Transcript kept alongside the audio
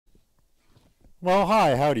Well,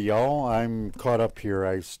 hi, howdy, y'all. I'm caught up here.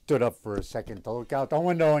 I stood up for a second to look out the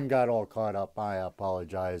window and got all caught up. I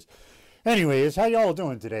apologize. Anyways, how y'all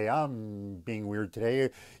doing today? I'm being weird today.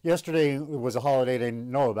 Yesterday was a holiday I didn't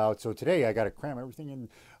know about, so today I got to cram everything in.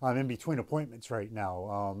 I'm in between appointments right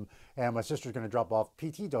now, and my sister's gonna drop off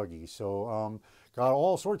PT doggy, so got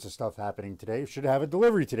all sorts of stuff happening today. Should have a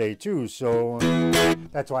delivery today too, so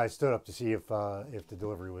that's why I stood up to see if the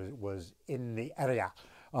delivery was in the area.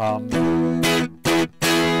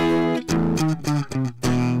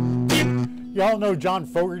 Y'all know John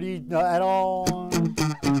Fogerty at all? He's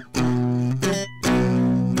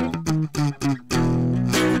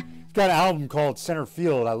got an album called Center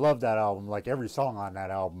Field. I love that album, like every song on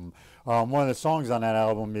that album. One of the songs on that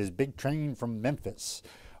album is Big Train from Memphis.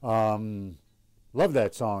 Love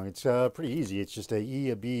that song. It's pretty easy. It's just a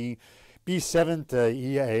E, a B, B7 to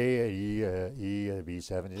E, A, E, E, a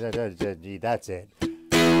B7. That's it.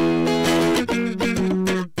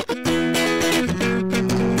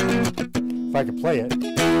 If I could play it.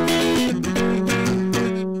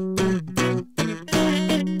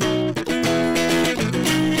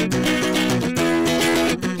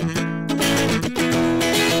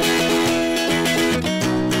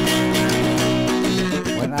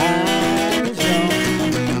 When I was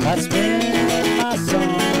young, I spent my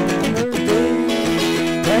summer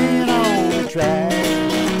day playing on the track.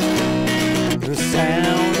 The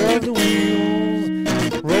sound of the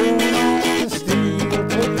wheels rolling on the steel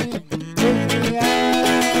take me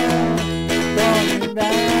out, brought me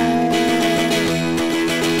back.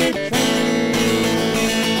 Big train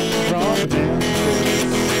from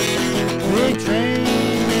Memphis, big train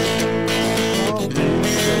from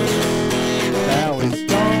Memphis. Now it's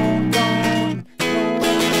gone, gone,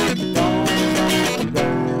 gone, gone,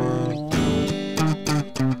 gone.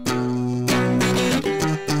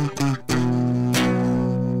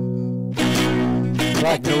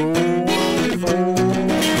 Like no one before,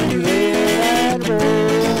 you let that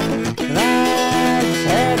roll, and I just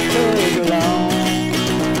had to tag along.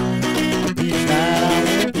 Each night I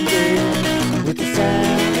went to bed with the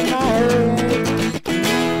sound in my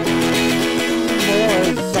head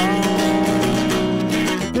was a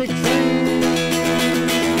song. Big train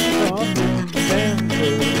from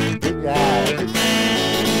Memphis, big guy, big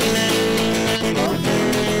train from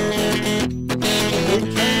Memphis, big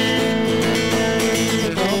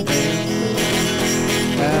train from Memphis.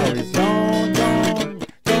 Now it's gone, gone,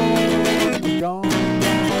 gone, gone, gone.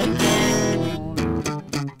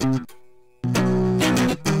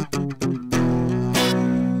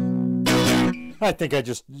 I think I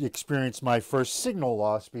just experienced my first signal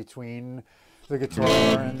loss between the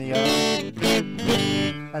guitar and the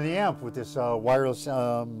amp with this wireless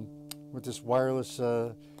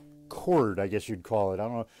cord, I guess you'd call it. I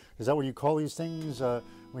don't know. Is that what you call these things?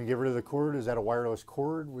 When you get rid of the cord, is that a wireless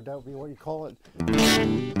cord? Would that be what you call it?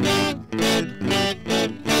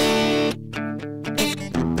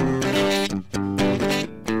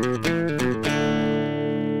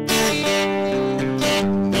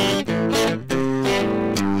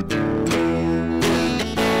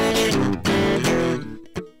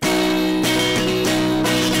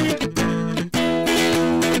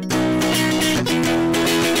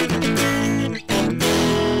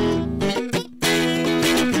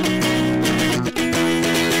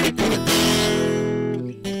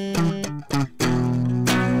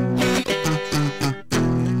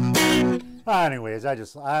 Anyways,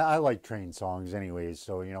 I like train songs anyways,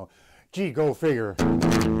 so you know, gee, go figure.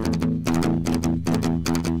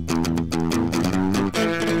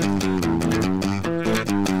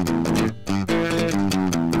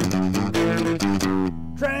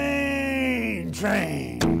 Train,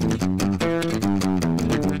 train.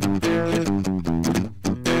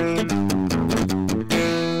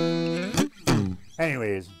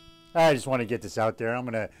 Anyways, I just want to get this out there. I'm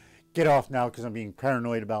gonna get off now because I'm being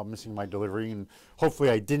paranoid about missing my delivery, and hopefully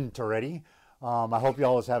I didn't already. I hope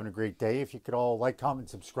y'all is having a great day. If you could all like, comment,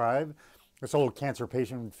 subscribe. This old cancer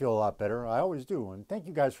patient would feel a lot better. I always do, and thank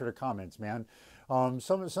you guys for the comments, man.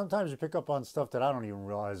 Sometimes you pick up on stuff that I don't even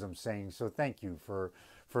realize I'm saying, so thank you for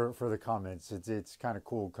the comments. It's kind of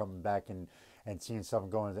cool coming back and seeing something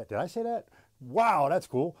going. Did I say that? Wow, that's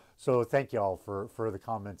cool. So thank y'all for the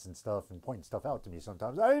comments and stuff and pointing stuff out to me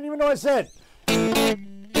sometimes. I didn't even know I said.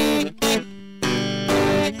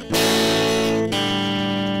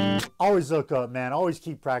 Always look up, man. Always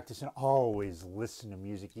keep practicing. Always listen to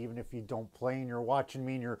music, even if you don't play and you're watching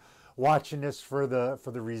me and you're watching this for the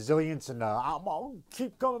resilience. And I'm gonna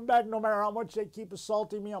keep coming back no matter how much they keep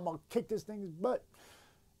assaulting me. I'm gonna kick this thing's butt.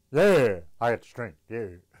 Yeah, I got the strength.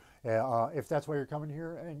 Yeah. If that's why you're coming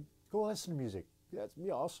here, and go listen to music. That's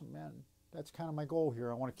be awesome, man. that's kind of my goal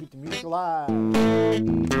here. I want to keep the music alive.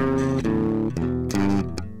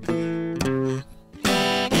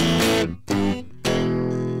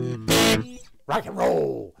 Rock and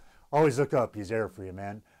roll. Always look up. He's there for you,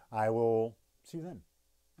 man. I will see you then.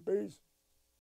 Peace.